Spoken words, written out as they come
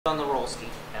On the roll ski.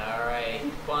 Alright,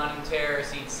 Quantum Terror,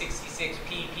 scene 66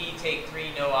 PP, take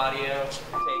 3, no audio.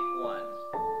 Take 1.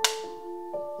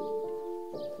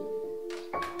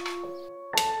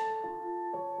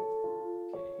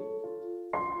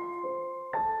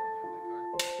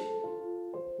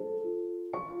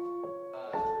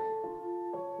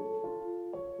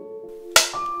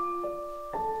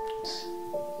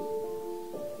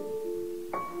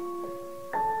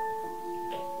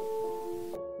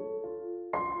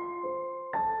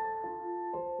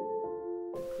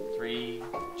 Three,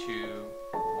 two,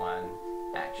 one,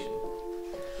 action.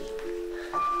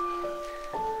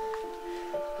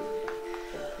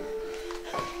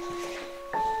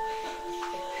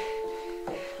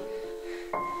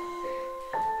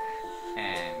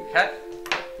 And cut.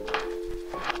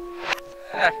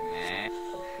 Nah.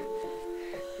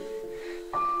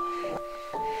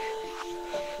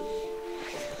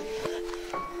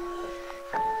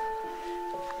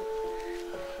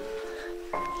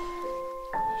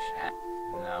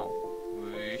 No.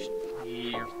 Whoosh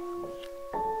here.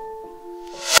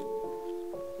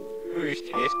 Whoosh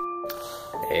here.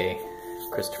 Hey,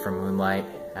 Christopher Moonlight.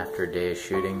 After a day of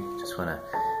shooting, just want to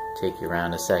take you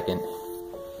around a second. This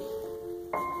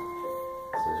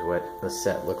is what the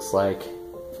set looks like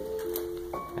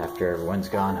after everyone's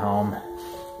gone home.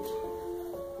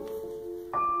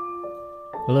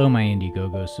 Hello, my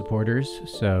Indiegogo supporters.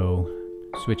 So,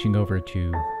 switching over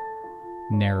to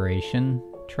narration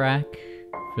track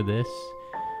for this.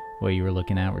 What you were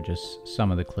looking at were just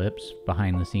some of the clips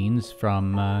behind the scenes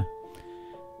from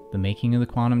the making of the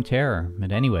Quantum Terror.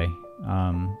 But anyway,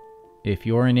 if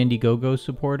you're an Indiegogo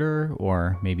supporter,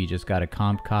 or maybe you just got a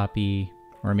comp copy,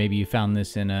 or maybe you found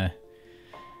this in a,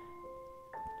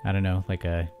 I don't know, like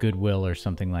a Goodwill or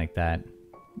something like that,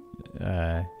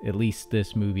 at least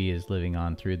this movie is living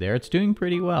on through there. It's doing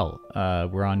pretty well.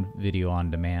 We're on video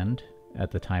on demand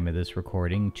at the time of this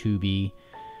recording, Tubi,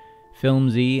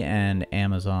 Filmsy, and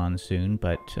Amazon soon.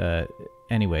 But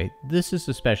anyway, this is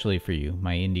especially for you,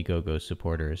 my Indiegogo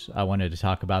supporters. I wanted to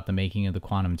talk about the making of the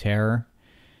Quantum Terror,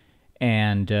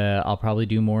 and I'll probably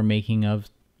do more making of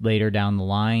later down the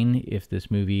line if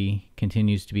this movie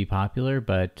continues to be popular.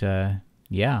 But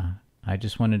yeah, I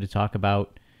just wanted to talk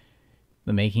about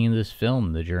the making of this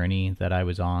film, the journey that I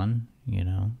was on. You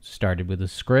know, started with a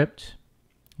script,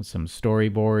 with some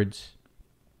storyboards.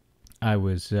 I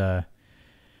was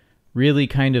really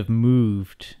kind of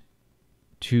moved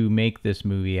to make this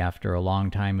movie after a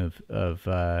long time of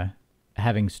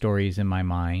having stories in my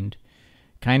mind.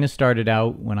 Kind of started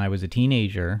out when I was a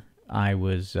teenager. I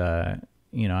was,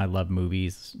 you know, I love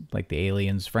movies like the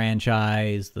Aliens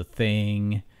franchise, The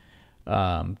Thing,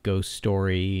 ghost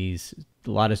stories, a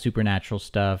lot of supernatural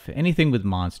stuff, anything with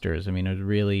monsters. I mean, it was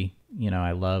really, you know,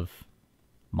 I love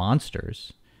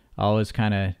monsters. I always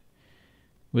kind of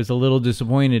was a little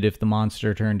disappointed if the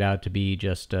monster turned out to be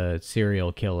just a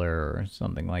serial killer or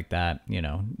something like that. You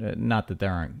know, not that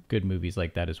there aren't good movies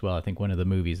like that as well. I think one of the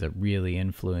movies that really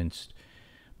influenced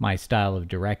my style of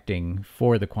directing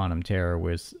for the Quantum Terror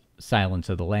was Silence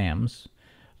of the Lambs.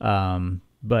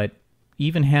 But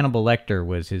even Hannibal Lecter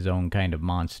was his own kind of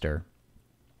monster.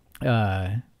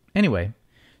 Anyway,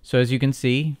 so as you can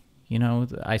see, you know,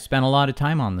 I spent a lot of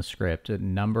time on the script,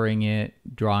 numbering it,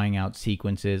 drawing out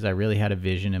sequences. I really had a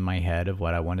vision in my head of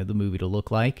what I wanted the movie to look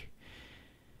like.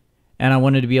 And I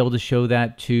wanted to be able to show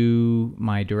that to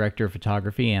my director of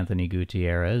photography, Anthony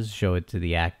Gutierrez, show it to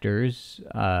the actors,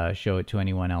 show it to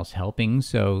anyone else helping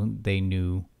so they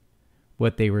knew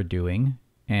what they were doing.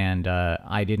 And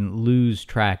I didn't lose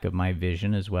track of my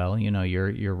vision as well. You know,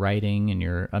 you're writing and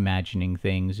you're imagining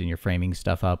things and you're framing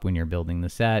stuff up when you're building the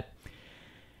set.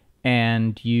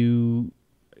 And you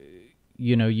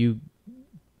know, you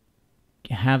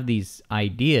have these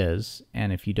ideas,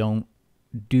 and if you don't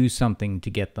do something to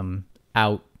get them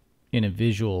out in a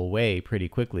visual way pretty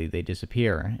quickly, they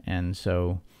disappear. And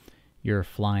so you're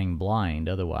flying blind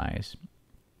otherwise.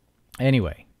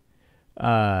 Anyway,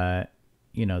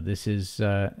 you know, this was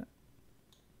a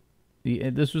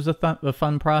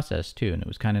fun process too, and it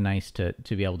was kind of nice to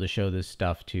be able to show this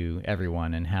stuff to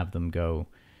everyone and have them go,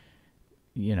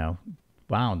 you know,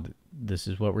 wow, this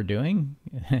is what we're doing.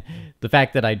 The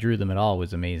fact that I drew them at all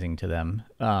was amazing to them.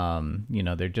 You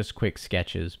know, they're just quick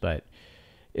sketches, but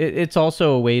it's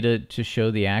also a way to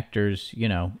show the actors, you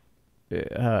know,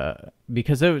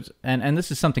 because there was, and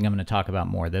this is something I'm going to talk about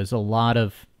more. There's a lot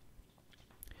of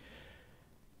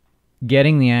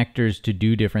getting the actors to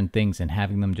do different things and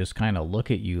having them just kind of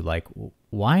look at you like,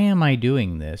 why am I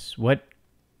doing this?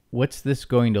 What's this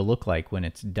going to look like when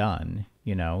it's done?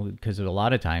 You know, because a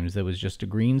lot of times there was just a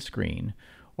green screen,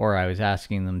 or I was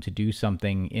asking them to do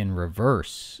something in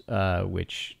reverse,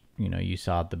 which, you know, you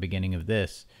saw at the beginning of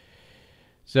this.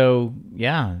 So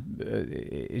yeah,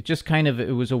 it just kind of,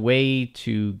 it was a way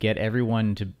to get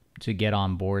everyone to get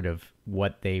on board of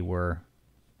what they were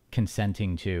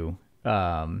consenting to,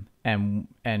 and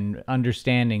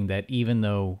understanding that even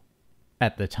though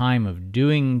at the time of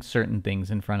doing certain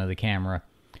things in front of the camera,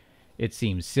 it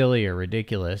seems silly or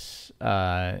ridiculous,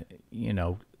 you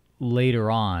know,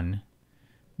 later on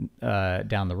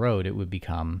down the road, it would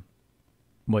become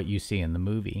what you see in the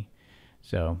movie.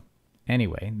 So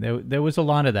anyway, there was a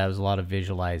lot of that. There was a lot of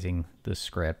visualizing the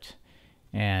script,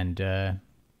 and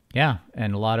yeah,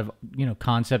 and a lot of, you know,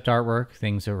 concept artwork,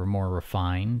 things that were more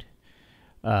refined.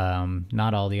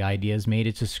 Not all the ideas made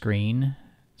it to screen.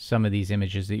 Some of these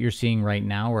images that you're seeing right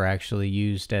now were actually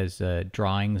used as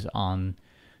drawings on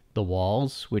the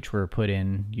walls, which were put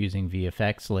in using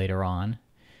VFX later on.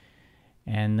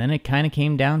 And then it kind of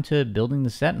came down to building the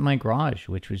set in my garage,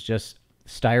 which was just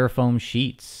styrofoam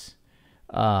sheets.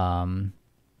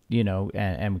 You know,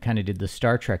 and we kind of did the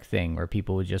Star Trek thing where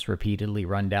people would just repeatedly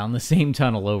run down the same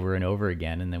tunnel over and over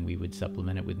again, and then we would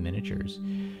supplement it with miniatures.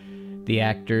 The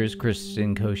actors,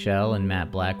 Kristen Koshel and Matt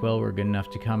Blackwell, were good enough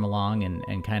to come along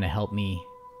and kind of help me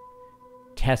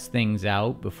test things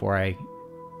out before I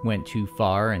went too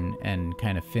far and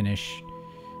kind of finish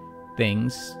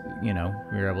things. You know,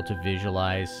 we were able to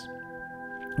visualize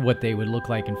what they would look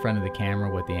like in front of the camera,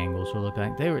 what the angles would look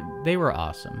like. They were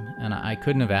awesome, and I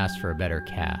couldn't have asked for a better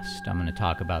cast. I'm going to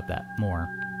talk about that more.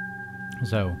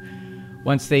 So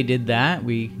once they did that,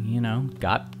 we, you know,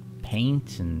 got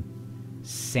paint and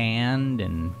sand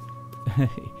and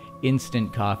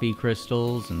instant coffee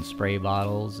crystals and spray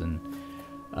bottles, and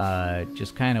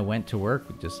just kind of went to work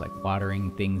with just like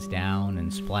watering things down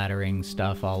and splattering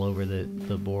stuff all over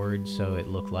the board so it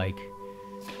looked like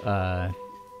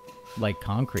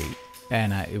concrete.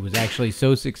 And it was actually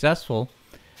so successful,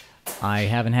 I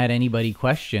haven't had anybody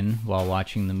question while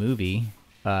watching the movie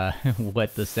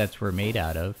what the sets were made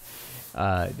out of.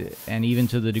 And even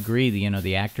to the degree that, you know,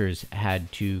 the actors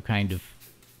had to kind of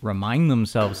remind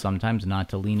themselves sometimes not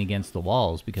to lean against the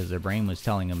walls because their brain was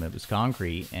telling them it was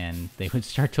concrete, and they would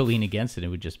start to lean against it and it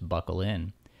would just buckle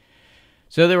in.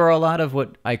 So there were a lot of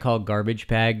what I call garbage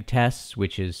bag tests,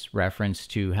 which is reference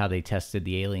to how they tested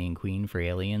the Alien Queen for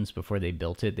Aliens before they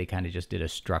built it. They kind of just did a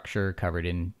structure covered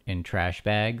in trash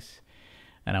bags.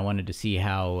 And I wanted to see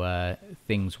how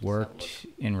things worked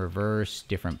in reverse,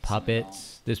 different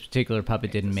puppets. This particular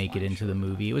puppet didn't make it into the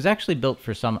movie. It was actually built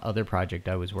for some other project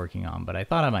I was working on, but I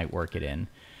thought I might work it in.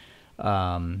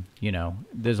 You know,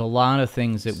 there's a lot of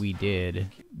things that we did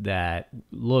that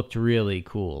looked really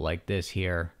cool, like this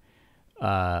here,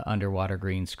 underwater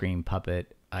green screen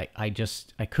puppet.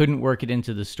 I couldn't work it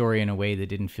into the story in a way that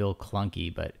didn't feel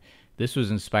clunky, but this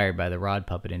was inspired by the rod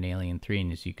puppet in Alien 3,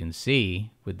 and as you can see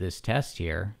with this test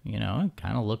here, you know, it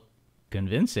kind of looked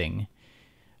convincing.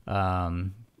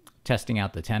 Testing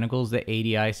out the tentacles that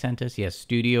ADI sent us. Yes,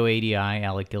 Studio ADI,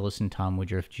 Alec Gillis and Tom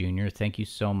Woodruff Jr., thank you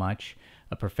so much.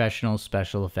 A professional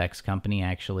special effects company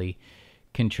actually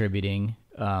contributing.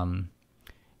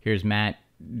 Here's Matt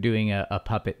doing a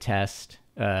puppet test,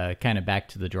 kind of back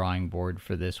to the drawing board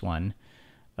for this one.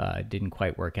 Didn't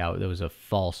quite work out. There was a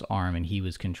false arm and he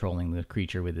was controlling the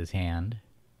creature with his hand.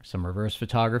 Some reverse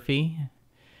photography.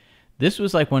 This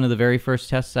was like one of the very first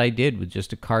tests I did with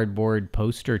just a cardboard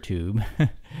poster tube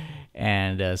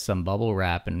and some bubble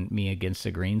wrap and me against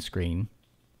a green screen.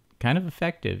 Kind of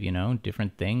effective, you know,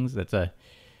 different things. That's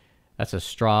a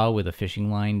straw with a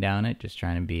fishing line down it, just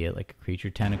trying to be like a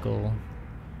creature tentacle.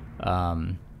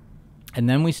 And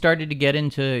then we started to get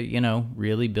into, you know,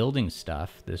 really building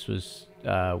stuff. This was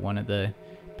one of the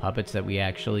puppets that we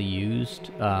actually used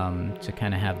to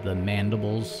kind of have the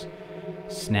mandibles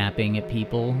snapping at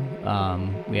people.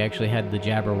 We actually had the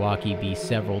Jabberwocky be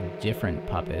several different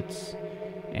puppets,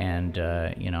 and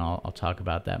you know, I'll talk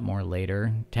about that more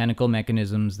later. Tentacle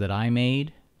mechanisms that I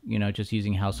made, you know, just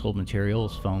using household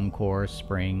materials, foam core,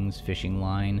 springs, fishing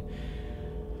line.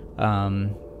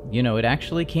 You know, it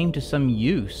actually came to some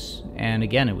use, and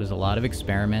again, it was a lot of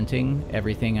experimenting.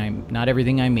 Not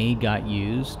everything I made got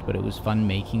used, but it was fun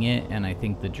making it, and I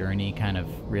think the journey kind of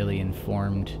really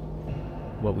informed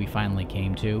what we finally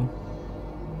came to.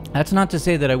 That's not to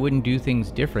say that I wouldn't do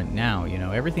things different now, you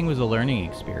know, everything was a learning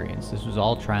experience. This was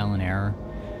all trial and error.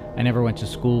 I never went to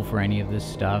school for any of this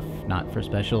stuff, not for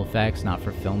special effects, not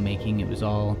for filmmaking. It was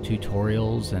all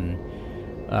tutorials and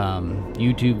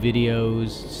YouTube videos,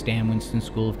 Stan Winston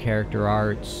School of Character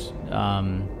Arts,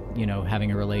 you know,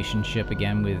 having a relationship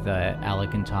again with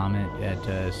Alec and Tom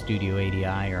at Studio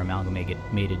ADI, or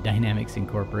Amalgamated Dynamics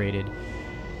Incorporated.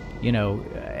 you know,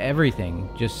 everything.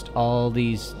 Just all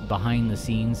these behind the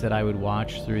scenes that I would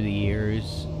watch through the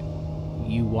years.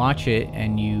 You watch it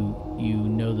and you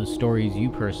know the stories you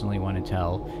personally want to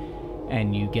tell,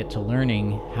 and you get to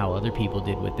learning how other people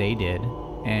did what they did,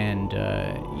 and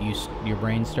your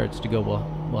brain starts to go,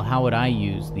 well, how would I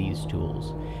use these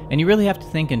tools? And you really have to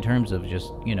think in terms of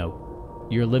just, you know,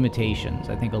 your limitations.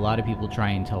 I think a lot of people try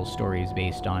and tell stories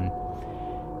based on,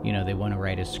 you know, they want to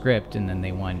write a script and then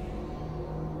they want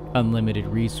unlimited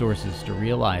resources to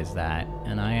realize that.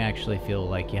 And I actually feel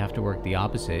like you have to work the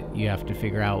opposite. You have to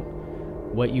figure out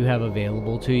what you have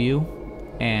available to you.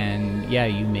 And yeah,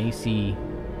 you may see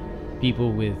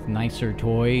people with nicer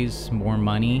toys, more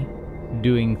money,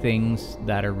 doing things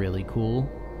that are really cool,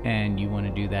 and you want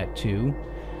to do that too.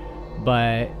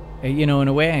 But you know, in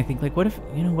a way, I think, like, what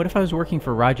if I was working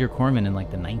for Roger Corman in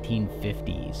like the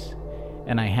 1950s,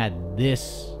 and I had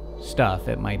this stuff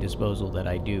at my disposal that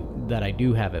I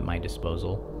do have at my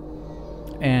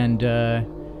disposal, and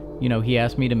you know, he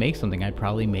asked me to make something. I'd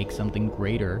probably make something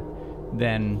greater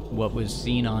than what was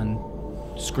seen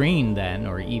on screen then,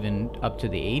 or even up to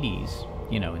the 80s,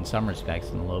 you know, in some respects,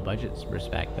 in the low budget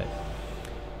respect. But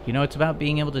you know, it's about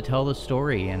being able to tell the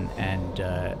story and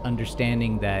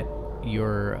understanding that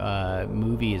your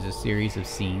movie is a series of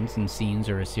scenes, and scenes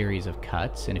are a series of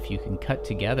cuts, and if you can cut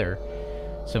together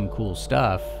some cool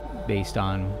stuff based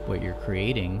on what you're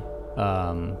creating,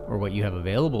 or what you have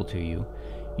available to you,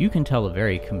 you can tell a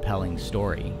very compelling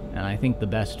story. And I think the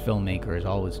best filmmakers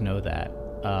always know that.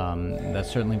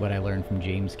 That's certainly what I learned from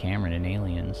James Cameron in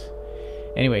Aliens.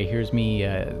 Anyway, here's me,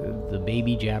 the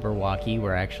baby Jabberwocky,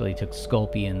 where I actually took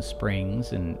Sculpion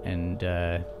springs and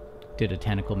did a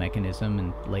tentacle mechanism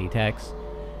in latex.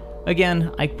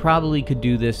 Again, I probably could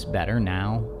do this better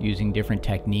now, using different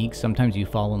techniques. Sometimes you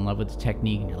fall in love with the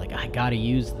technique and you're like, I gotta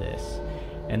use this.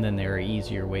 And then there are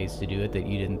easier ways to do it that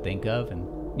you didn't think of.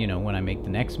 And, you know, when I make the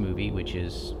next movie, which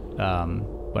is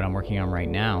what I'm working on right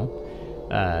now,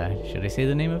 should I say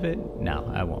the name of it?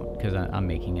 No, I won't, because I'm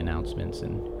making announcements,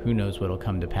 and who knows what'll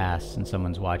come to pass, and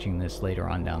someone's watching this later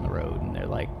on down the road, and they're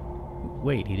like,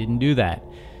 wait, he didn't do that.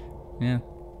 Yeah,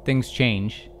 things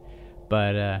change.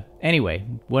 But anyway,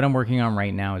 what I'm working on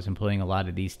right now is employing a lot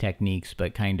of these techniques,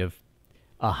 but kind of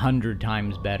 100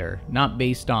 times better. Not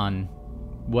based on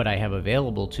what I have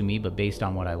available to me, but based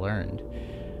on what I learned.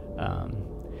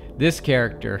 This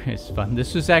character is fun.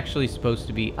 This was actually supposed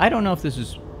to be... I don't know if this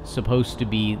is supposed to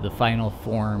be the final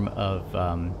form of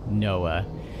Noah.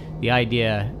 The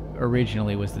idea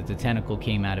originally was that the tentacle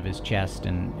came out of his chest,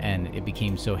 and it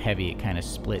became so heavy it kind of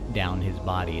split down his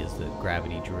body as the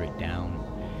gravity drew it down.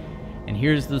 And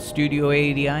here's the Studio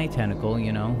ADI tentacle.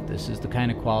 You know, this is the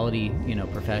kind of quality, you know,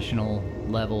 professional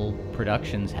level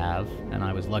productions have, and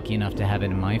I was lucky enough to have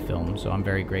it in my film, so I'm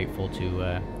very grateful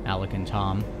to Alec and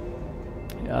Tom.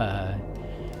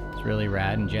 It's really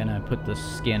rad, and Jenna put the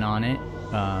skin on it.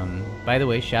 By the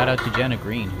way, shout out to Jenna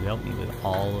Green, who helped me with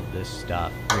all of this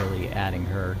stuff, really adding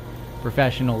her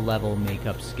professional level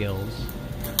makeup skills.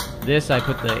 This, I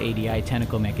put the ADI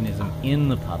tentacle mechanism in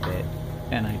the puppet,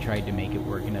 and I tried to make it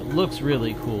work, and it looks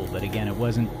really cool, but again, it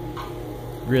wasn't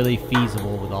really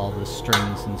feasible with all the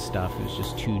strings and stuff. It was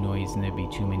just too noisy, and there'd be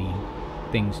too many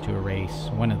things to erase.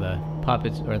 One of the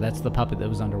puppets, or that's the puppet that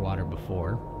was underwater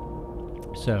before.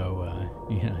 So,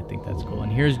 yeah, I think that's cool.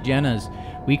 And here's Jenna's.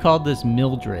 We called this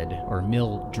Mildred, or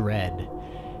Mildred.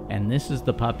 And this is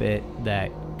the puppet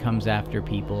that comes after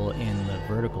people in the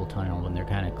vertical tunnel when they're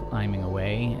kind of climbing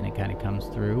away, and it kind of comes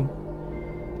through.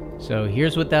 So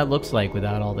here's what that looks like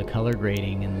without all the color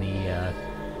grading and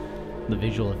the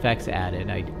visual effects added.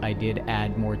 I did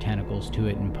add more tentacles to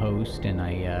it in post, and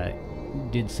I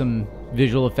did some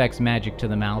visual effects magic to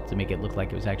the mouth to make it look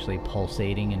like it was actually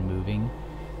pulsating and moving.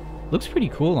 Looks pretty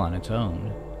cool on its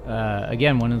own.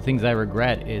 Again, one of the things I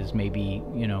regret is maybe,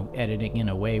 you know, editing in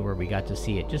a way where we got to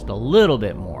see it just a little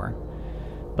bit more.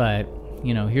 But,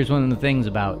 you know, here's one of the things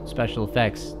about special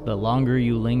effects. The longer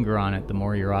you linger on it, the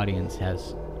more your audience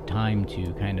has time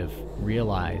to kind of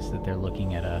realize that they're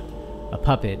looking at a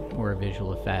puppet or a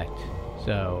visual effect.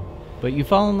 So, but you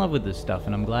fall in love with this stuff,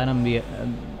 and I'm glad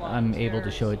I'm able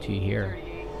to show it to you here.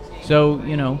 So,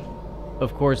 you know,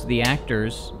 of course, the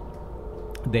actors,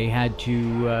 they had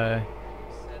to,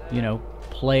 you know,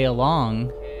 play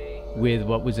along with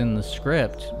what was in the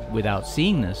script without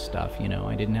seeing this stuff. You know,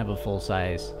 I didn't have a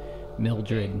full-size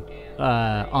Mildred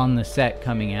on the set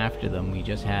coming after them. We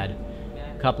just had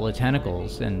a couple of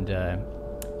tentacles, and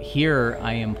here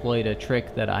I employed a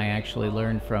trick that I actually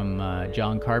learned from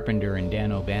John Carpenter and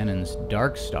Dan O'Bannon's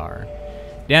Dark Star.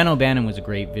 Dan O'Bannon was a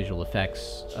great visual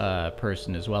effects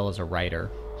person as well as a writer.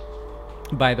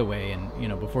 by the way, and you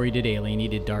know, before he did Alien, he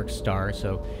did Dark Star,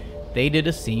 so they did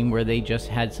a scene where they just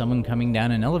had someone coming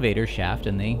down an elevator shaft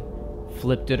and they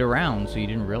flipped it around, so you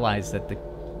didn't realize that the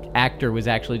actor was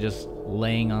actually just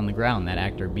laying on the ground, that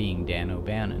actor being Dan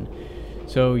O'Bannon.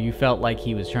 So you felt like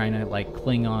he was trying to like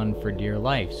cling on for dear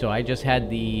life. So I just had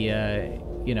the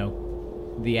you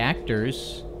know, the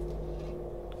actors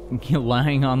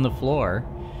lying on the floor,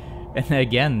 and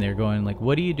again they're going like,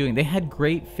 what are you doing? They had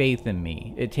great faith in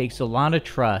me. It takes a lot of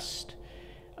trust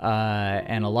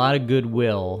and a lot of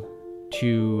goodwill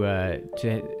to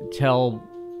tell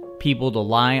people to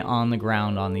lie on the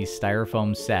ground on these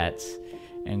styrofoam sets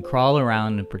and crawl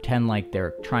around and pretend like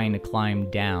they're trying to climb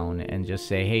down, and just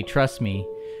say, hey, trust me,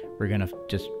 we're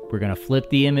gonna flip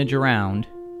the image around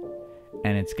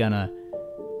and it's gonna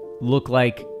look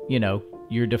like, you know,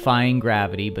 you're defying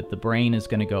gravity, but the brain is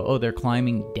gonna go, oh, they're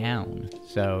climbing down.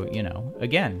 So, you know,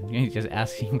 again, you're just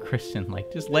asking Kristen,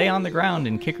 like, just lay on the ground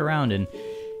and kick around and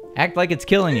act like it's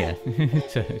killing you,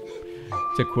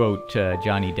 to quote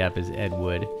Johnny Depp as Ed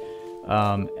Wood.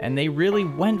 And they really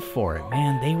went for it,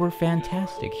 man. They were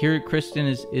fantastic. Here Kristen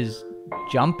is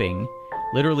jumping,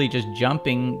 literally just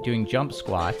jumping, doing jump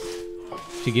squats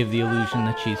to give the illusion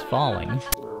that she's falling.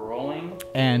 We're rolling.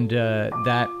 And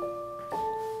that,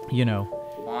 you know,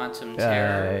 Quantum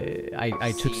Terror.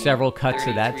 I took several cuts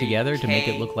of that together to make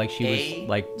it look like she was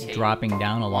like dropping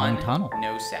down a long tunnel.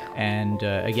 No sound. And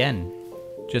again,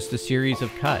 just a series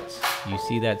of cuts. You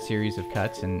see that series of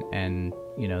cuts, and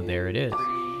you know, there it is.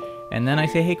 And then I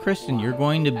say, hey, Kristen, you're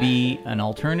going to be an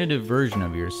alternative version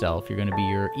of yourself. You're going to be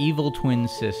your evil twin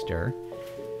sister,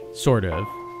 sort of.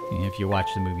 If you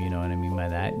watch the movie, you know what I mean by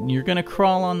that. And you're going to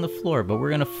crawl on the floor, but we're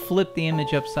going to flip the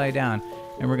image upside down,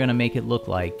 and we're going to make it look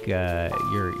like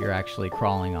you're actually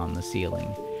crawling on the ceiling.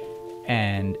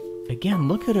 And again,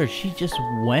 look at her. She just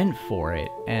went for it.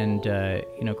 And,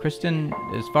 you know, Kristen,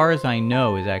 as far as I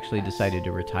know, has actually decided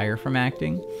to retire from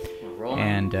acting.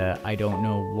 And I don't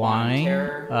know why.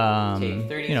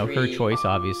 You know, her choice,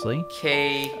 obviously.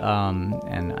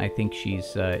 And I think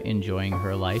she's enjoying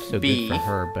her life, so good for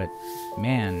her. But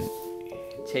man,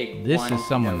 this is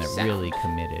someone that really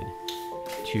committed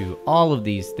to all of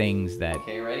these things that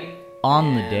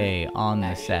on the day, on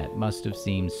the set, must have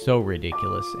seemed so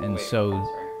ridiculous and so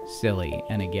silly.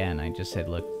 And again, I just said,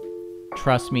 look,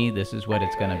 trust me, this is what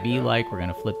it's going to be like. We're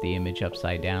going to flip the image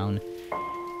upside down.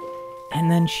 And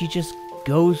then she just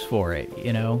goes for it,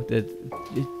 you know.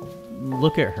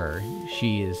 Look at her.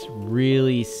 She is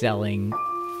really selling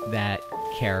that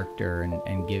character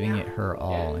and giving it her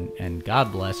all. And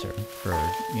God bless her for,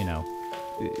 you know,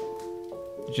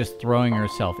 just throwing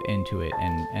herself into it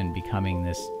and becoming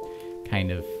this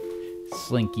kind of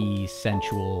slinky,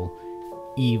 sensual,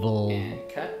 evil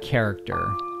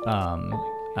character.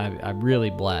 I'm really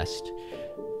blessed.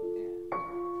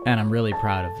 And I'm really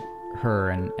proud of her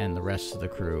and the rest of the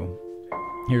crew.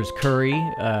 Here's Curry.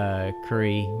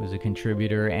 Curry was a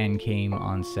contributor and came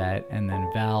on set. And then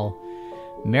Val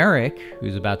Merrick,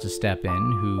 who's about to step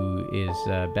in, who is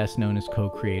best known as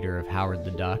co-creator of Howard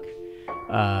the Duck.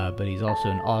 But he's also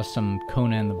an awesome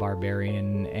Conan the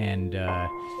Barbarian and a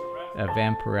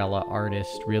Vampirella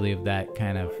artist, really of that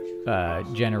kind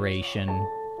of generation.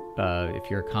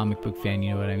 If you're a comic book fan,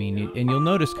 you know what I mean. And you'll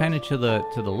notice kind of to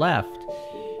the left,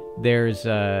 there's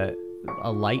a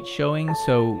light showing,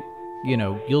 so you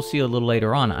know, you'll see a little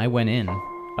later on, I went in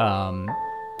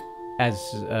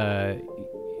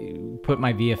put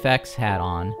my VFX hat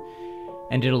on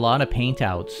and did a lot of paint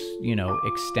outs, you know,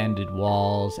 extended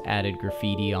walls, added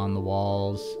graffiti on the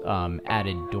walls,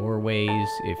 added doorways.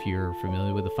 If you're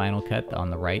familiar with the Final Cut, on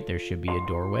the right there should be a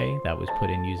doorway that was put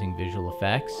in using visual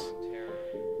effects.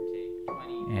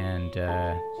 And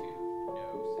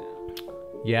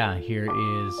yeah, here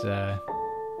is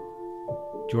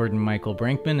Jordan Michael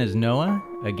Brinkman as Noah.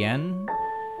 Again,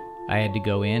 I had to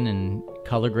go in and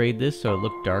color grade this so it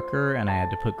looked darker, and I had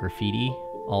to put graffiti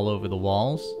all over the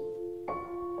walls.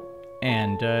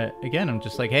 And again, I'm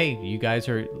just like, hey, you guys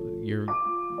you're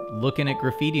looking at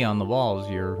graffiti on the walls,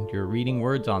 you're reading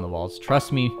words on the walls.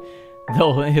 Trust me,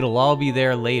 it'll all be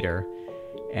there later.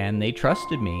 And they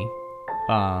trusted me.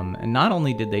 And not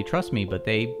only did they trust me, but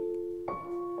they,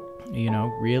 you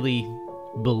know, really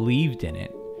believed in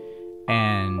it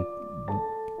and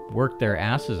worked their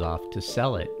asses off to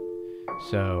sell it.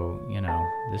 So, you know,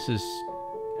 this is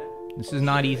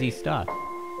not easy stuff.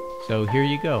 So here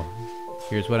you go.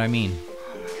 Here's what I mean.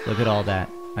 Look at all that.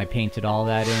 I painted all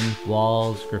that in.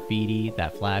 Walls, graffiti,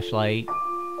 that flashlight.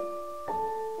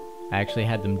 I actually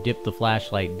had them dip the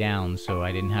flashlight down so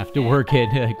I didn't have to work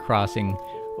it crossing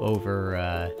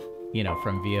over, you know,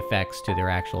 from VFX to their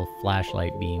actual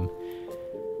flashlight beam.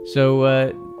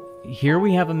 So here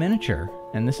we have a miniature,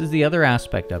 and this is the other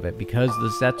aspect of it. Because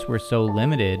the sets were so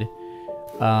limited,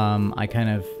 I kind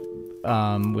of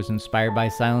was inspired by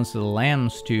Silence of the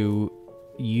Lambs to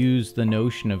use the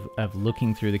notion of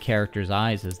looking through the character's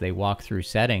eyes as they walk through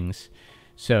settings.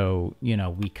 So, you know,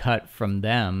 we cut from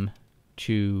them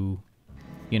to,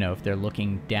 you know, if they're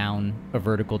looking down a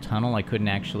vertical tunnel, I couldn't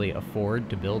actually afford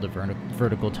to build a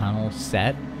vertical tunnel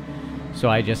set. So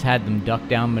I just had them duck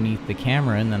down beneath the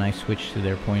camera, and then I switched to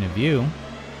their point of view.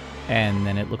 And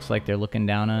then it looks like they're looking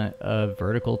down a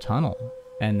vertical tunnel.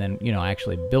 And then, you know, I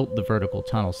actually built the vertical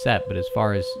tunnel set, but as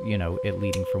far as, you know, it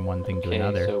leading from one thing to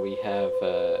another. So we have,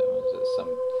 what is it, some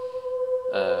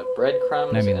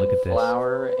breadcrumbs and look at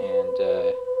flour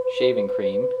and shaving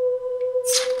cream.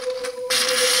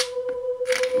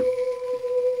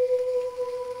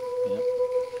 Yep.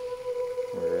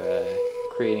 We're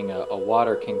creating a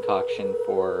water concoction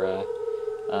for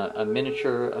a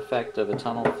miniature effect of a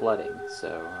tunnel flooding.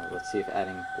 So let's see if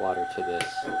adding water to this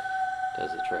does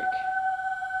the trick.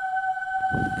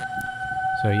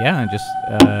 So yeah, I just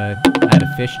had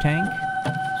a fish tank.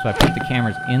 So I put the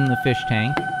cameras in the fish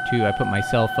tank. I put my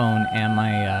cell phone and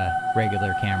my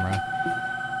regular camera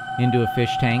into a fish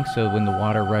tank, so when the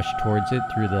water rushed towards it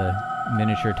through the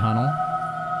miniature tunnel,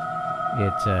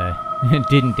 it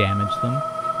didn't damage them.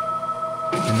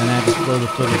 And then I had to slow the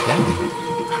footage down,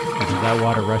 because that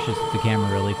water rushes the camera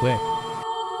really quick.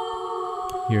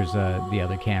 Here's the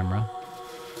other camera.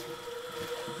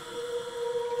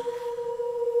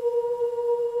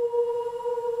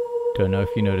 Don't know if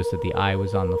you noticed that the eye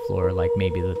was on the floor, like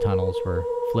maybe the tunnels were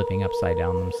flipping upside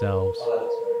down themselves. Oh,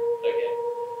 that's right. Okay.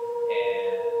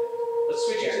 And let's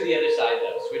switch it to the other side,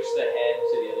 though. Switch the head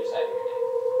to the other side of your head.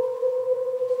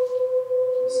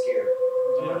 I'm scared.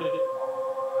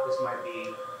 This might be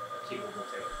a capable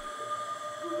thing.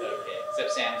 Okay. Except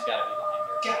Sam's got to be behind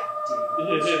her. God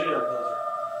damn it.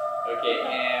 Okay,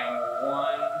 and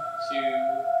 1, 2,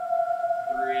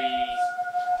 3.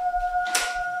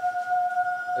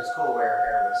 It's cool where her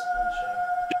hair was punching.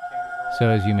 So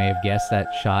as you may have guessed, that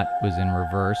shot was in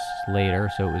reverse later,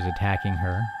 so it was attacking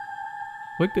her.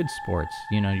 What good sports?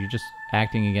 You know, you're just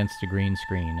acting against a green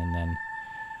screen, and then,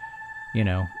 you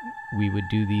know, we would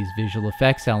do these visual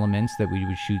effects elements that we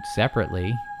would shoot separately.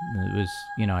 It was,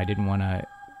 you know, I didn't want to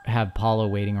have Paula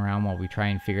waiting around while we try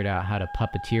and figured out how to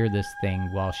puppeteer this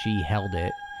thing while she held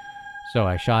it. So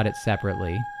I shot it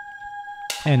separately.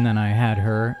 And then I had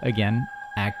her, again,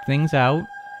 act things out,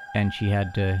 and she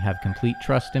had to have complete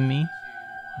trust in me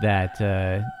that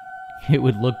it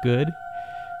would look good.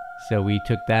 So we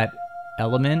took that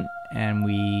element and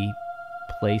we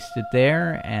placed it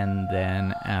there, and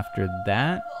then after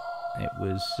that it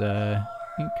was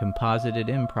composited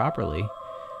in properly.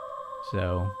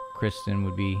 So Kristen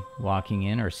would be walking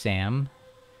in, or Sam,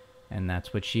 and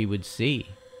that's what she would see.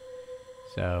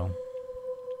 So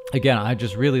again, I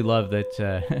just really love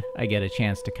that I get a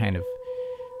chance to kind of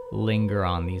linger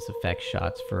on these effect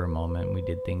shots for a moment. We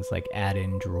did things like add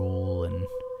in drool, and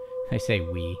I say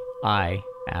I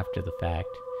after the fact.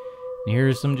 And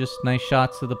here's some just nice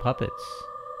shots of the puppets.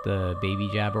 The baby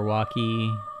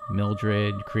Jabberwocky,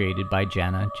 Mildred, created by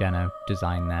Jenna. Jenna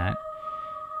designed that.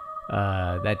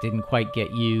 That didn't quite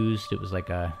get used. It was like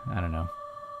a, I don't know,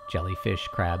 jellyfish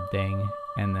crab thing.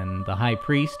 And then the High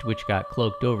Priest, which got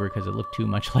cloaked over because it looked too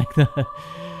much like the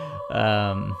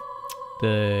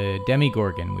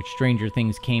Demigorgon, which Stranger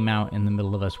Things came out in the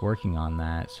middle of us working on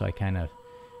that, so I kind of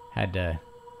had to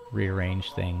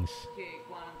rearrange things.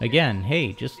 Again,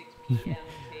 hey, just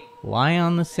lie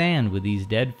on the sand with these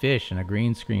dead fish and a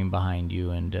green screen behind you,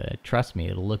 and trust me,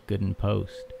 it'll look good in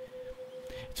post.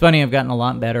 It's funny, I've gotten a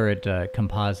lot better at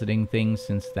compositing things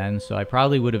since then, so I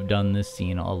probably would have done this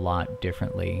scene a lot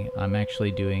differently. I'm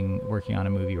actually working on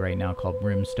a movie right now called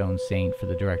Brimstone Saint for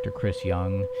the director Chris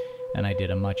Young, and I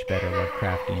did a much better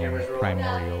Lovecraftian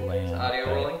primordial land.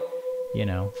 But, you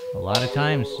know, a lot of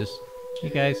times just, hey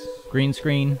guys, green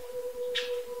screen.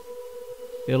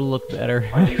 It'll look better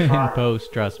in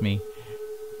post, trust me.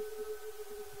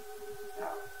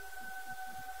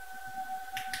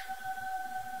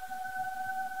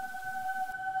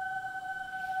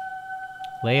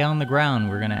 Lay on the ground.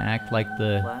 We're going to act like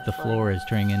the floor is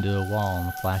turning into a wall and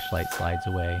the flashlight slides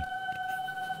away.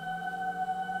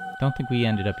 Don't think we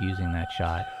ended up using that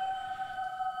shot.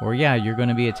 Or yeah, you're going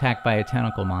to be attacked by a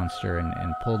tentacle monster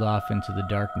and pulled off into the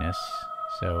darkness.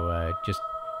 So just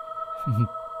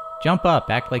jump up,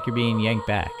 act like you're being yanked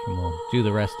back, and we'll do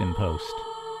the rest in post.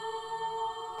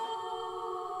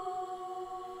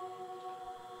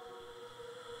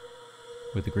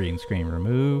 With the green screen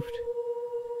removed.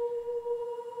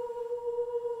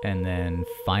 And then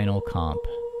final comp.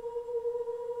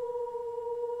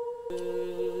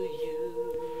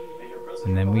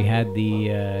 And then we had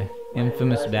the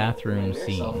infamous bathroom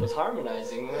scene. Was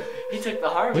harmonizing. He took the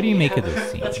harmony. What do you make of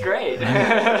this scene? That's great.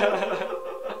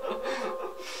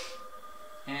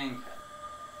 And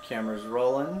Camera's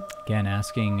rolling. Again,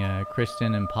 asking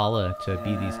Kristen and Paula to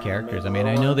be these characters. I mean,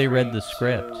 I know they read the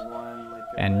script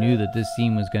and knew that this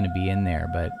scene was going to be in there,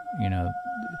 but, you know,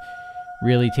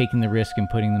 really taking the risk and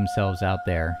putting themselves out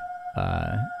there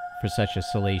for such a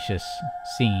salacious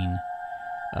scene,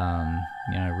 you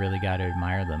know, I really got to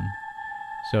admire them.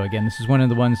 So again, this is one of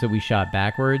the ones that we shot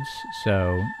backwards,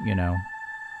 so, you know,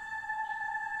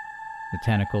 the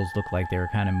tentacles look like they were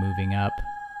kind of moving up.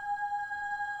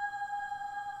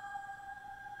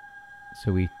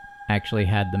 So we actually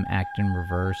had them act in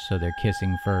reverse, so they're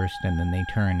kissing first, and then they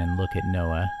turn and look at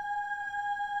Noah,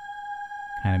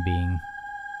 kind of being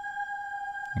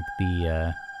like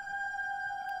the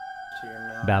To your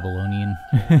mouth. Babylonian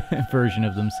version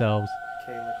of themselves.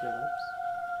 Okay, lick your lips.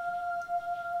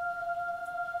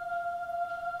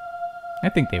 I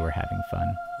think they were having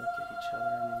fun. Look at each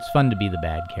other. It's fun to be the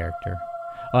bad character.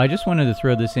 Oh, I just wanted to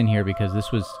throw this in here because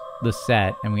this was the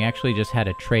set, and we actually just had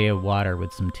a tray of water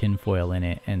with some tinfoil in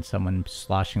it, and someone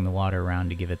sloshing the water around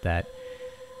to give it that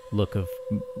look of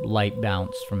light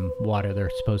bounce from water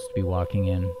they're supposed to be walking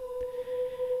in.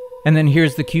 And then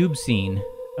here's the cube scene.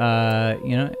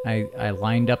 You know, I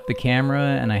lined up the camera,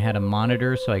 and I had a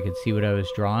monitor so I could see what I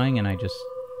was drawing, and I just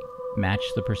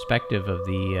matched the perspective of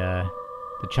the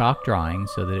chalk drawing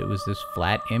so that it was this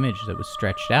flat image that was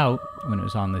stretched out when it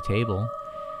was on the table.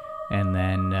 And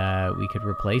then we could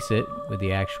replace it with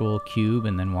the actual cube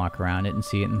and then walk around it and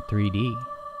see it in 3D.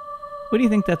 What do you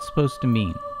think that's supposed to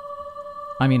mean?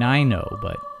 I mean, I know,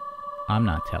 but I'm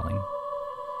not telling.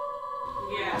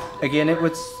 Again, it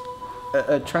was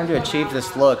trying to achieve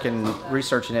this look, and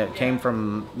researching it came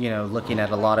from, you know, looking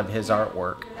at a lot of his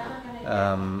artwork,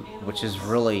 which is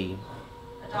really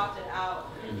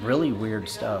weird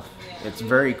stuff. It's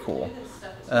very cool.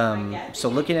 So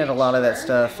looking at a lot of that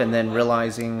stuff, and then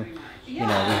realizing, you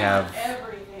know, we have,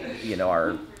 you know,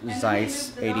 our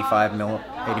Zeiss 85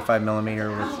 millimeter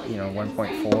with, you know,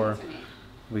 1.4.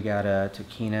 We got a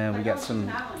Tokina. We got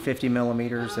some 50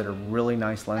 millimeters that are really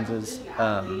nice lenses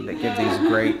that give these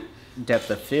great depth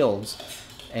of fields.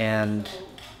 And,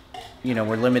 you know,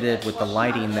 we're limited with the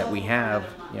lighting that we have.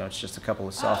 You know, it's just a couple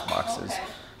of soft boxes.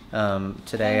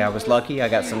 Today I was lucky. I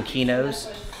got some Kinos.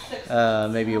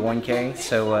 Maybe a 1K,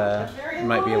 so you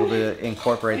might be able to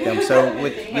incorporate them. So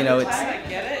with, you know,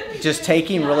 it's just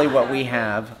taking really what we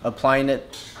have, applying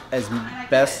it as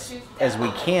best as we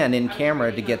can in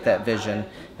camera to get that vision,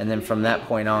 and then from that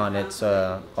point on, it's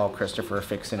all Christopher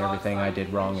fixing everything I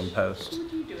did wrong in post.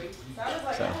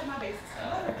 So.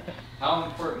 how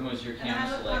important was your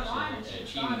camera selection in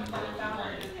achieving what you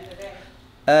wanted?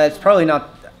 It's probably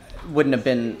not. Wouldn't have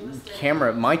been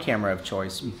my camera of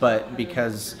choice, but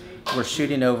because we're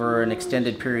shooting over an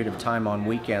extended period of time on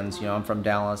weekends, you know, I'm from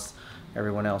Dallas,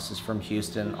 everyone else is from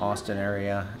Houston, Austin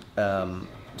area,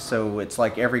 so it's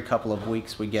like every couple of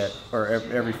weeks we get, or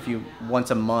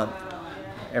once a month,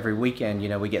 every weekend, you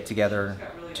know, we get together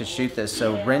to shoot this.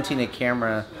 So renting a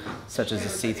camera such as a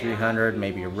C300,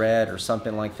 maybe a Red or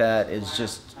something like that, is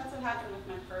just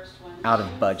out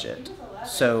of budget.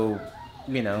 So,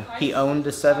 you know, he owned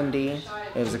a 7D.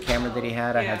 It was a camera that he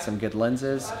had. I had some good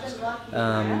lenses,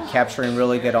 capturing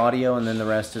really good audio, and then the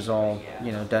rest is all,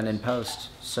 you know, done in post.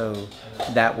 So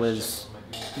that was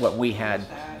what we had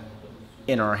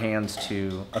in our hands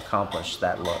to accomplish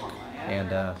that look, and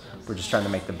we're just trying to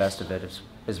make the best of it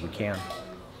as we can.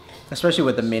 Especially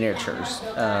with the miniatures,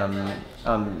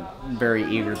 I'm very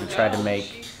eager to try to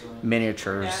make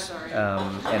miniatures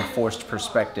and forced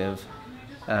perspective.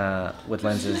 With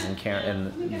lenses and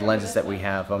the lenses that we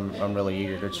have, I'm really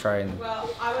eager to try and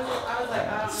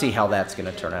see how that's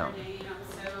going to turn out.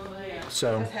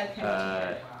 So,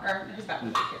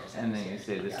 And then you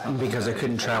say this because I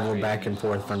couldn't travel back and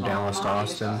forth from Dallas to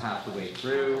Austin half the way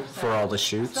through. for all the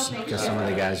shoots, because some of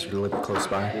the guys live close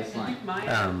by, This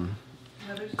line.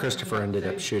 Christopher ended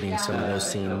up shooting some of those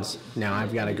scenes. Now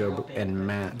I've got to go and There's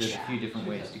match a few different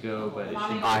ways to go, but it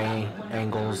should eye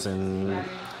angles and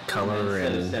color,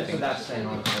 and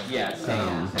yeah,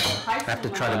 same. I have to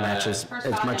try to match as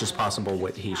much as possible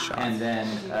what he shot, And then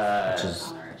which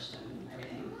is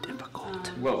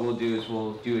difficult. what we'll do is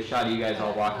we'll do a shot of you guys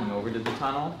all walking over to the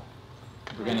tunnel.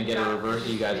 We're gonna get a reverse of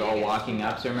you guys all walking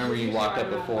up. So remember you walked up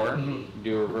before.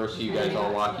 Do a reverse of you guys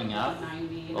all walking up.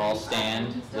 We'll all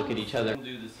stand, look at each other. We'll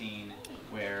do the scene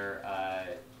where.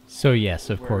 So yes,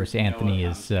 of course, Anthony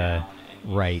is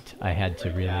right. I had to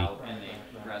really And they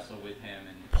wrestle with him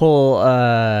and pull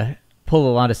pull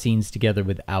a lot of scenes together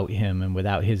without him and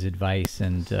without his advice,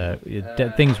 and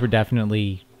things were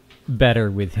definitely better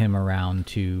with him around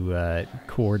to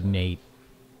coordinate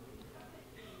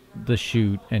the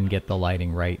shoot and get the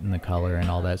lighting right and the color and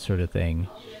all that sort of thing.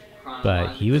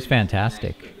 But he was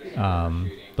fantastic.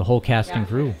 The whole cast and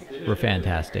crew were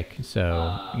fantastic.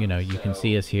 So, you know, you can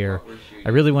see us here.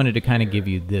 I really wanted to kind of give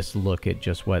you this look at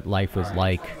just what life was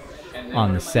like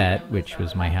on the set, which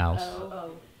was my house.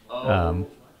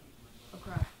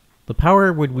 The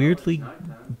power would weirdly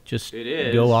just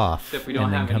go off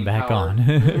and then come back on.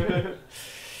 Had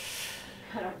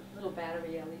a little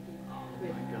battery LED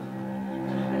with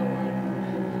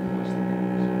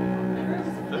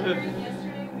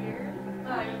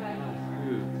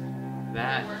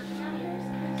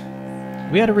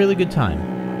We had a really good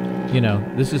time. You know,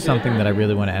 this is something that I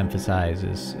really want to emphasize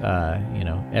is, you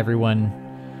know, everyone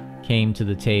came to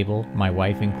the table, my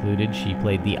wife included. She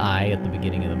played the eye at the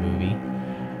beginning of the movie,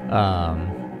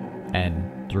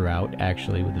 and throughout,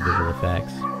 actually, with the visual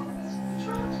effects.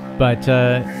 But,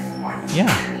 yeah.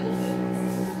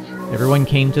 Everyone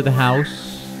came to the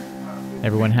house.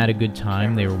 Everyone had a good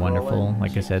time. They were wonderful.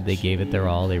 Like I said, they gave it their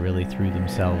all. They really threw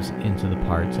themselves into the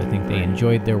parts. I think they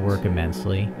enjoyed their work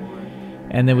immensely.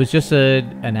 And there was just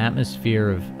an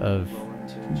atmosphere of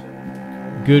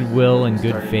goodwill and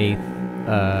good faith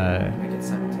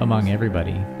among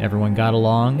everybody. Everyone got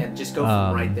along.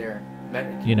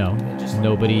 You know,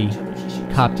 nobody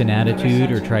copped an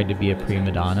attitude or tried to be a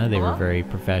prima donna. They were very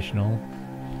professional.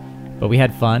 But we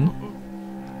had fun.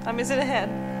 Is it ahead?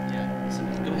 Yeah. So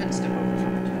go ahead and step over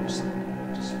from it.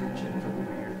 Just reach in from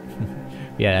over here.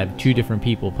 Yeah, I have two different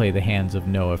people play the hands of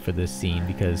Noah for this scene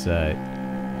because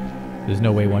there's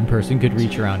no way one person could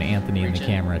reach around Anthony in the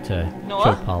camera to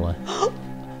choke Paula.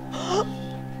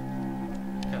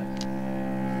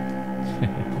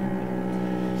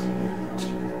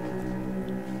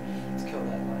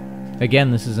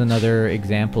 Again, this is another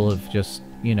example of just,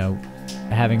 you know,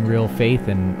 having real faith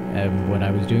in what I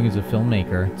was doing as a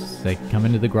filmmaker. It's like come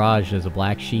into the garage, there's a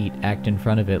black sheet, act in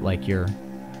front of it like you're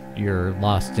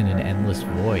lost in an endless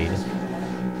void.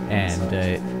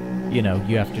 And, you know,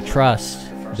 you have to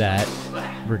trust that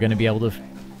we're going to be able to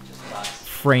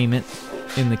frame it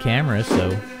in the camera so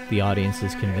the audience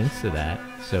is convinced of that.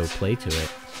 So play to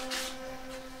it.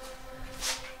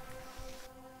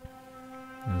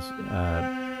 There's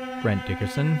Brent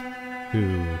Dickerson,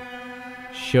 who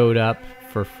showed up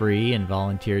for free and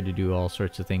volunteered to do all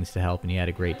sorts of things to help, and he had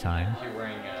a great time. You're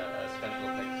wearing a special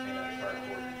effects made out of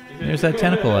cardboard. There's that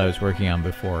tentacle I was working on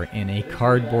before in a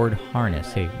cardboard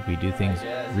harness. Hey, we do things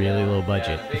really low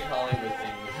budget.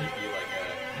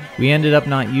 We ended up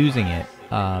not using it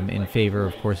in favor,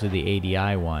 of course, of the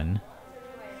ADI one.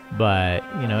 But,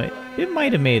 you know, it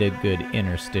might have made a good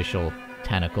interstitial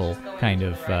tentacle kind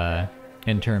of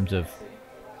in terms of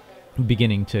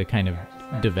beginning to kind of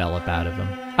develop out of them.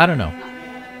 I don't know.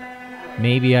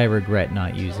 Maybe I regret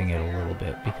not using it a little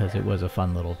bit because it was a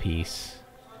fun little piece.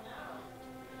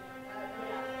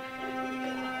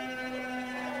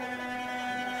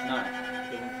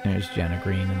 There's Jenna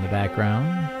Green in the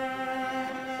background.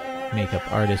 Makeup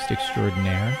artist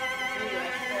extraordinaire.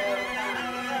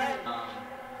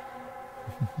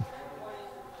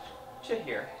 To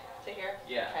here. To here?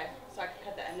 Yeah. Okay. So I can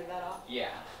cut the end of that off? Yeah.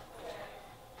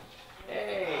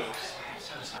 Hey.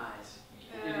 So nice.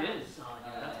 It is.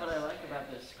 That's what I like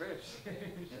about this script.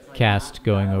 Cast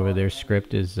going over their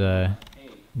script is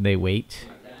they wait.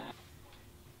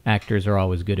 Actors are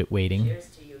always good at waiting.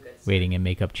 Waiting in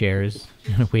makeup chairs.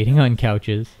 Waiting on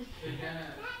couches. Start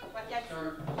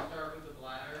with the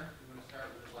bladder. You want to start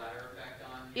with the bladder effect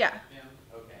on Yeah. him?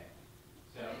 Okay.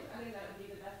 So. I think that would be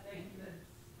the best thing.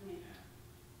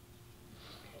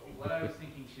 What I was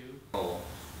thinking too.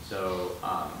 So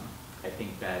I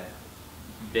think that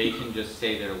they can just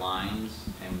say their lines,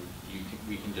 and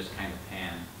we can just kind of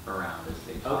pan around as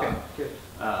they talk. Okay, good.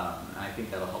 And I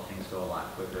think that'll help things go a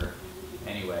lot quicker.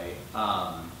 Anyway.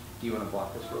 Do you want to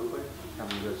block this real quick? How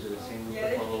many goes through the scene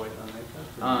with all the way on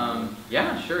makeup?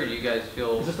 Yeah, sure. You guys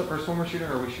feel. Is this the first one we're shooting,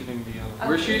 or are we shooting the other?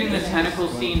 We're shooting the tentacle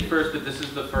scene first, but this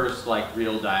is the first like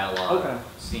real dialogue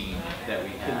scene that we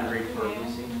have. Can you read for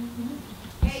Lucy?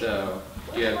 So,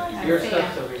 do you have Your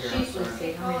stuff's over here. She's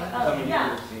Lucy.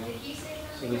 Yeah.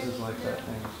 So this is like that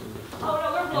thing. So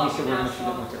and he said we're going to shoot it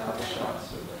in like a couple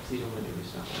shots, so he's only doing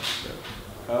something.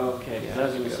 Okay, because I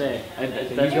was going to say, you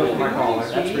that's, go for my caller.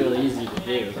 that's really easy to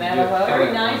do.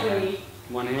 Very nicely.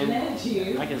 One hand, I can see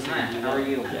that. How are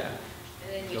you? Yeah.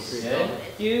 Feel free Yeah.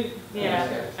 to. You?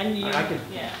 Yeah. And you. I could.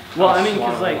 Yeah. Well, I mean,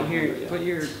 because like here, put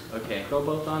your Okay. go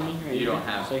both on me. Right You don't here.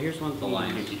 have So here's one the thing.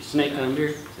 line. You can snake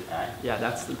under. Yeah,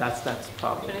 that's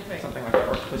probably something like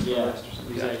a twist Yeah. list or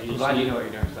something. Exactly. I'm glad you know what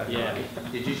you're doing. 'Cause I have no Yeah. idea.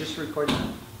 Did you just record that?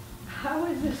 How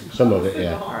is this? Some of it,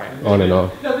 yeah. All right. On and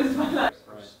off. No, this is my life.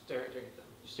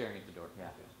 Staring at the door. Yeah.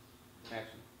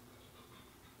 Action.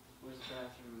 Where's the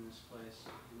bathroom in this place? I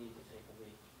need to take a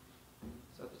leak.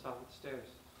 It's at the top of the stairs.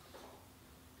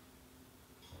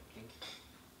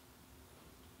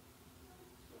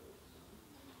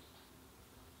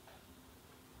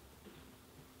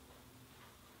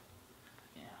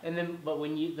 And then, but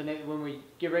when we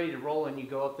get ready to roll and you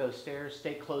go up those stairs,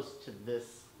 stay close to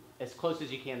this, as close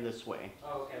as you can this way,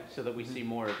 Oh, okay. so that we see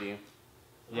more of you.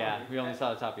 Yeah, we only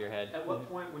saw the top of your head. At what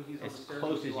point when he's on As the stairs?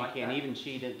 close would as you like can, that? even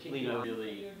cheat it, lean over.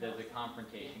 Really, there's a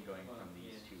confrontation going from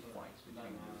these 2 points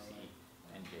between Lucy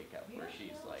and Jacob, where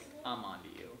she's like, "I'm onto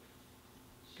you,"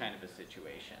 kind of a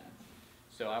situation.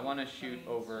 So I want to shoot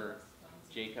over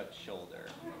Jacob's shoulder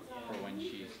for when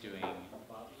she's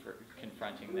for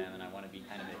confronting them, and I want to be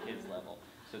kind of at his level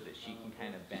so that she can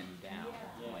kind of bend down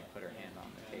and like put her hand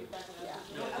on the table. Yes.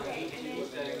 I'll have to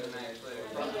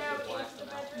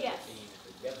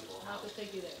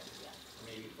take you there.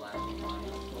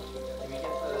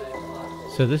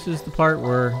 So this is the part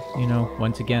where, you know,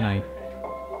 once again,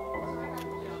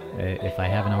 if I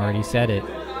haven't already said it,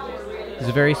 it's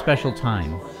a very special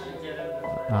time.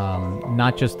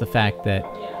 Not just the fact that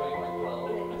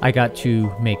I got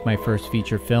to make my first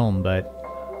feature film, but,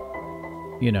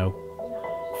 you know,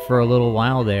 for a little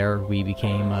while there, we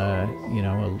became a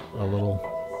little,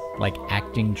 like,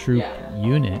 acting troupe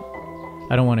unit.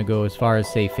 I don't want to go as far as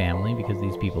say family, because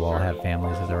these people all have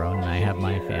families of their own, and I have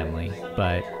my family,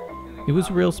 but it was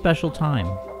a real special time.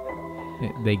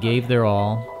 They gave their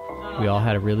all. We all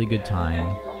had a really good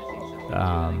time.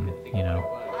 You know,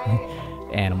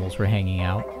 animals were hanging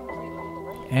out.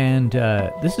 And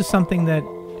this is something that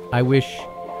I wish,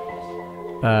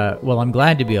 I'm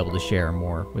glad to be able to share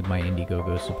more with my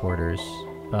Indiegogo supporters,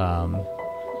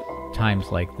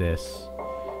 times like this.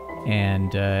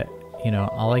 And, you know,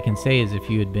 all I can say is if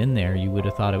you had been there, you would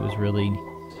have thought it was really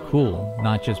cool.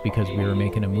 Not just because we were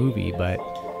making a movie, but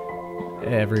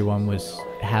everyone was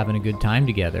having a good time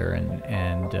together,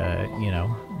 and you know,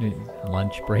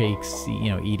 lunch breaks, you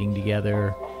know, eating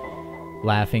together,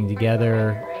 laughing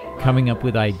together, coming up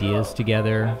with ideas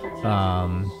together,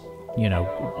 you know,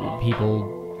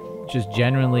 people just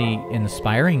generally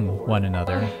inspiring one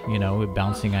another, you know,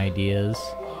 bouncing ideas.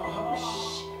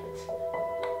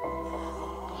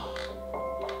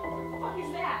 What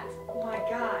is that? Oh my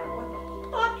God! What the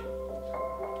fuck?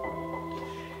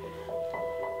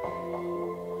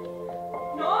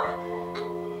 No?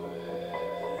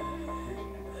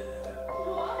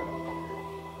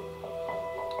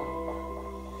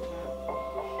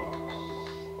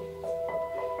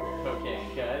 Okay,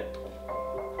 cut.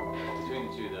 Between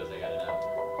the two of those, I got enough.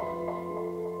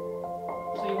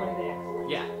 So you wanted the X?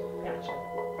 Yeah. Gotcha.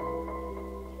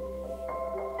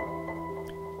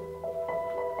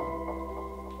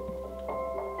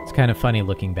 It's kind of funny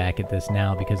looking back at this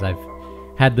now, because I've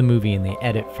had the movie in the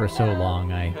edit for so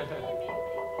long. I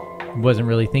wasn't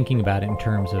really thinking about it in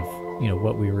terms of, you know,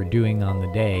 what we were doing on the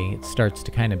day. It starts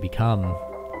to kind of become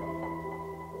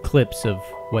clips of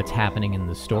what's happening in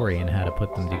the story and how to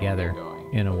put them together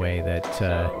in a way that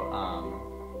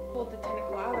Pulled the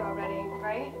tentacle out already,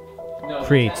 right? No,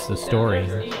 creates the story.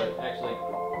 Actually,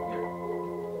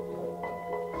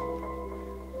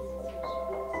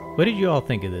 What did you all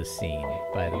think of this scene,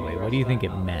 by the way? What do you think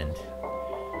it meant?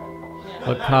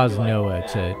 What caused Noah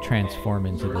to transform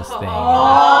into this thing? I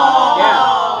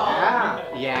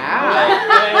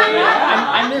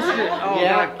missed it. Oh,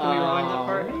 yeah. God, can we rewind that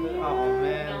part? Oh,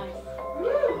 man. Do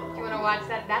you want to watch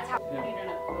that? That's how.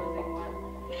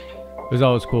 It was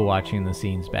always cool watching the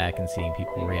scenes back and seeing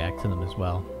people react to them as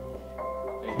well.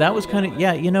 That was kind of,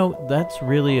 yeah, you know, that's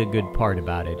really a good part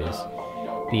about it, is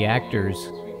the actors,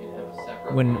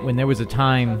 when there was a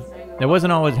time, there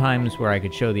wasn't always times where I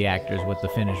could show the actors what the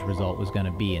finished result was going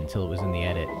to be until it was in the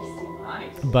edit.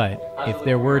 But if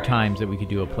there were times that we could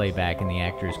do a playback and the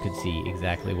actors could see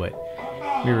exactly what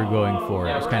we were going for,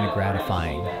 it was kind of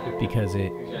gratifying, because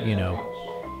it, you know,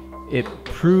 it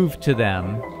proved to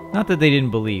them, not that they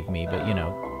didn't believe me, but, you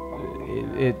know,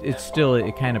 it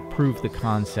kind of proved the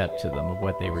concept to them of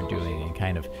what they were doing, and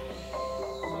kind of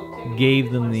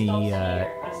gave them the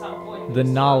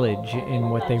knowledge in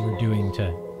what they were doing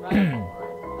to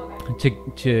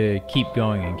keep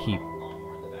going and keep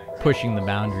pushing the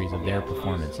boundaries of their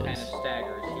performances.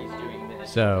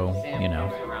 So, you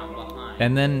know,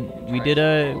 And then we did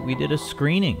a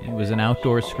screening. It was an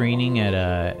outdoor screening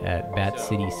at Bat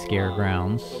City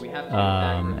Scaregrounds,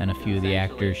 and a few of the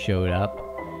actors showed up.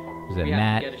 It was that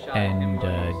Matt and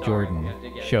Jordan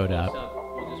showed up,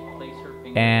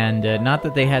 and not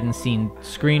that they hadn't seen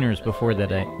screeners before that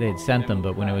they had sent them,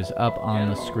 but when it was up on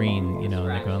the screen, you know,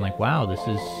 they're going like, "Wow, this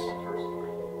is."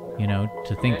 You know,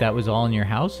 to think that was all in your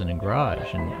house and a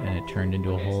garage, and it turned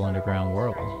into a whole underground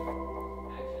world.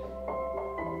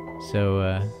 So,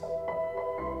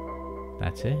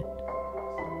 that's it.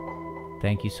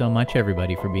 Thank you so much,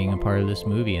 everybody, for being a part of this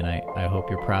movie, and I hope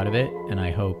you're proud of it, and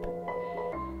I hope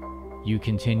you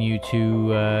continue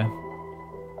to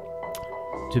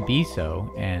be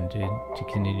so, and to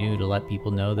continue to let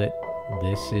people know that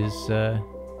this is a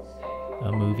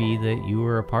movie that you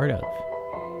were a part of.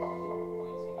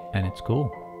 And it's cool.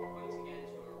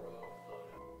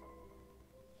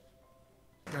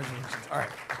 Congratulations. All right.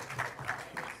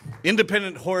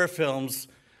 Independent horror films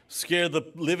scare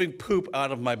the living poop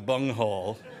out of my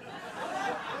bunghole,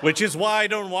 which is why I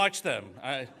don't watch them.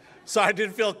 So I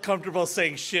didn't feel comfortable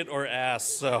saying shit or ass.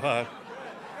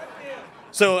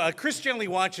 So Chris generally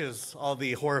watches all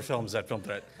the horror films at Film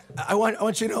Threat. I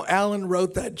want you to know Alan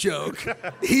wrote that joke.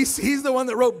 He's the one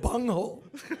that wrote bunghole.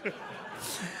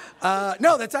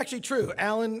 No, that's actually true.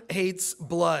 Alan hates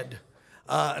blood.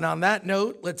 And on that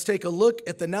note, let's take a look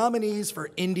at the nominees for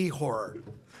indie horror.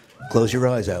 Close your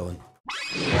eyes, Alan.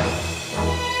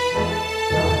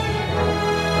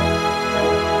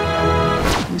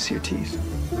 Let me see your teeth.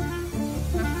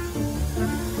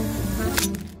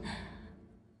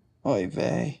 Oy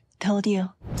vey. Told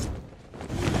you.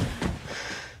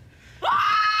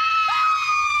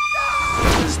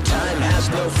 This time has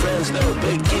no friends, no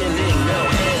beginning, no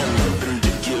end.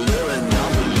 Perpendicular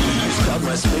anomalies crowd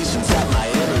my space and tap my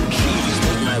energies.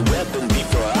 Make my weapon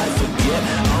before I forget.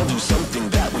 I'll do something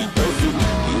that we both do.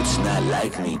 It's not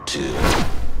like me to.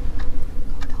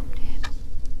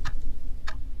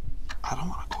 I don't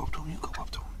want to go up to him. You go up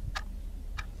to him.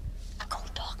 Go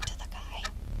talk to the guy.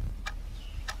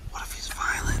 What if he's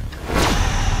violent?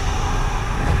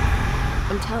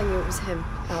 I'm telling you, it was him,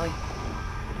 Ellie.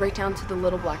 Right down to the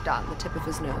little black dot on the tip of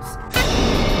his nose.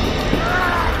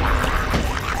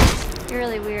 You're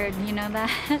really weird, you know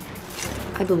that?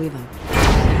 I believe him.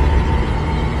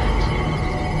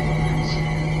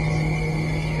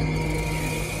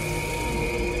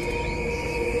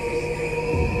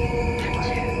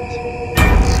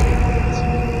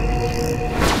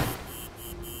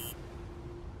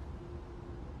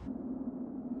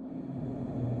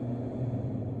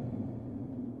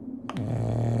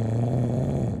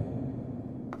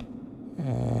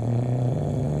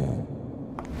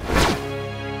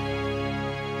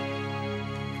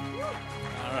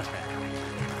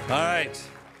 All right.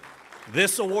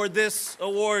 This award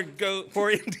go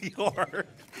for indie horror.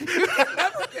 You can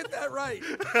never get that right.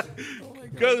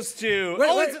 Goes to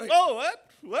Wait.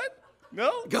 What?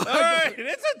 No? Go All ahead. right,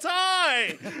 it's a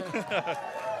tie.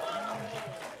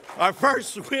 Our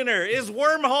first winner is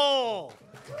Wormhole.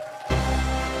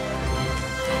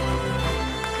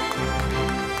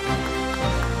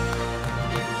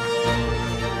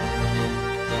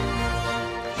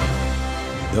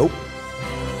 Nope.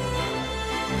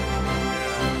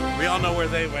 We all know where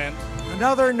they went.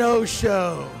 Another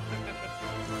no-show.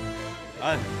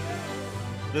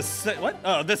 The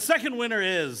second winner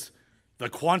is The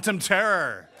Quantum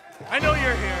Terror. I know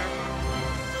you're here.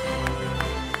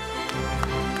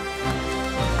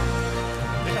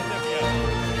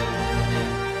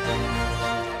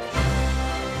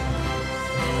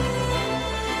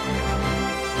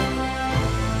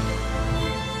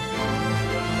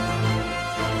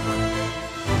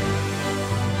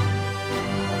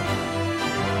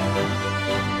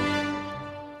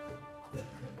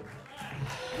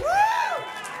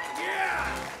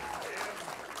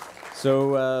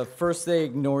 So first they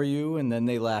ignore you, and then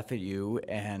they laugh at you,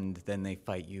 and then they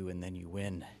fight you, and then you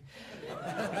win.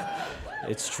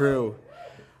 It's true.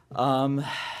 I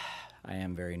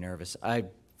am very nervous. I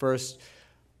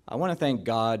want to thank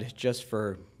God just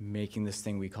for making this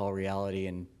thing we call reality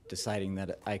and deciding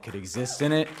that I could exist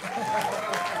in it.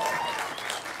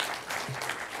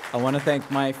 I want to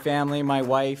thank my family, my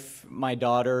wife, my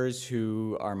daughters,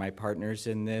 who are my partners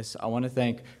in this. I want to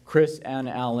thank Chris and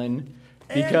Alan,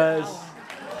 because,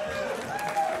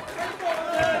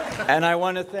 and I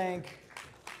want to thank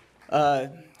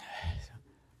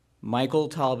Michael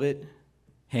Talbot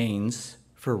Haynes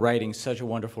for writing such a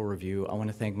wonderful review. I want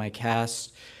to thank my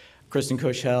cast, Kristen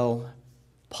Koshel,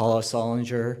 Paula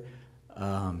Solinger,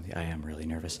 I am really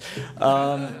nervous,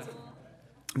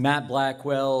 Matt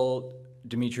Blackwell,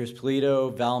 Demetrius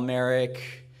Polito, Val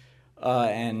Merrick,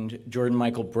 and Jordan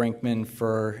Michael Brinkman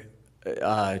for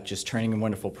just turning in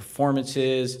wonderful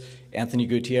performances, Anthony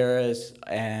Gutierrez,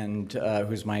 and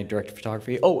who's my director of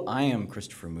photography. Oh, I am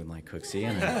Christopher Moonlight Cooksey,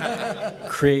 and I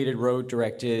created, wrote,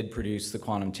 directed, produced The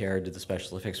Quantum Terror, did the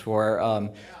special effects for.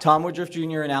 Tom Woodruff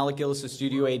Jr. and Alec Gillis of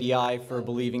Studio ADI for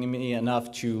believing in me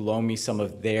enough to loan me some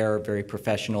of their very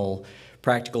professional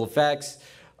practical effects.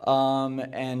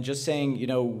 And just saying, you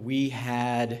know, we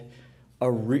had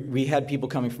people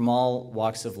coming from all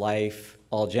walks of life,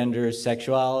 all genders,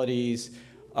 sexualities,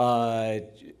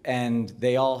 and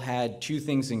they all had two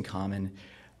things in common.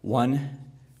 One,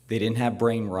 they didn't have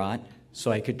brain rot, so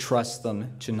I could trust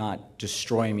them to not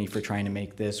destroy me for trying to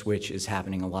make this, which is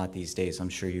happening a lot these days. I'm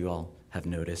sure you all have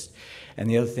noticed. And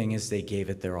the other thing is they gave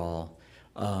it their all.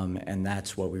 And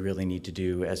that's what we really need to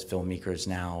do as filmmakers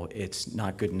now. It's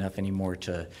not good enough anymore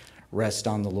to rest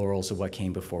on the laurels of what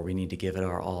came before. We need to give it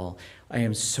our all. I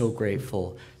am so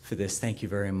grateful for this. Thank you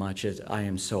very much. I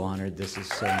am so honored. This is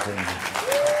so important.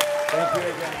 Thank you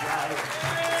again, guys.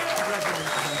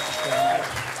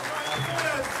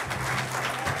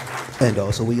 And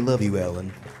also, we love you,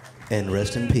 Alan. And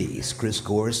rest in peace, Chris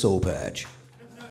Gore's Soul Patch.